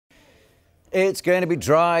It's going to be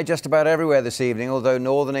dry just about everywhere this evening, although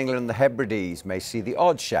northern England and the Hebrides may see the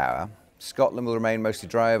odd shower. Scotland will remain mostly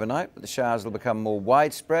dry overnight, but the showers will become more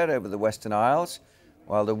widespread over the Western Isles,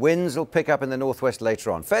 while the winds will pick up in the northwest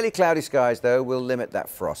later on. Fairly cloudy skies, though, will limit that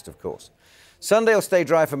frost, of course. Sunday will stay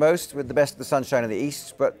dry for most, with the best of the sunshine in the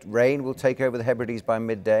east, but rain will take over the Hebrides by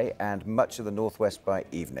midday and much of the northwest by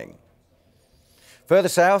evening. Further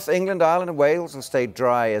south, England, Ireland and Wales will stay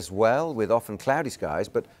dry as well, with often cloudy skies,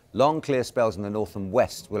 but long clear spells in the north and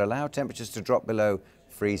west will allow temperatures to drop below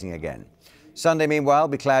freezing again. Sunday, meanwhile, will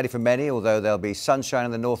be cloudy for many, although there'll be sunshine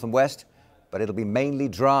in the north and west, but it'll be mainly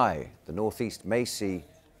dry. The northeast may see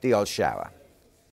the odd shower.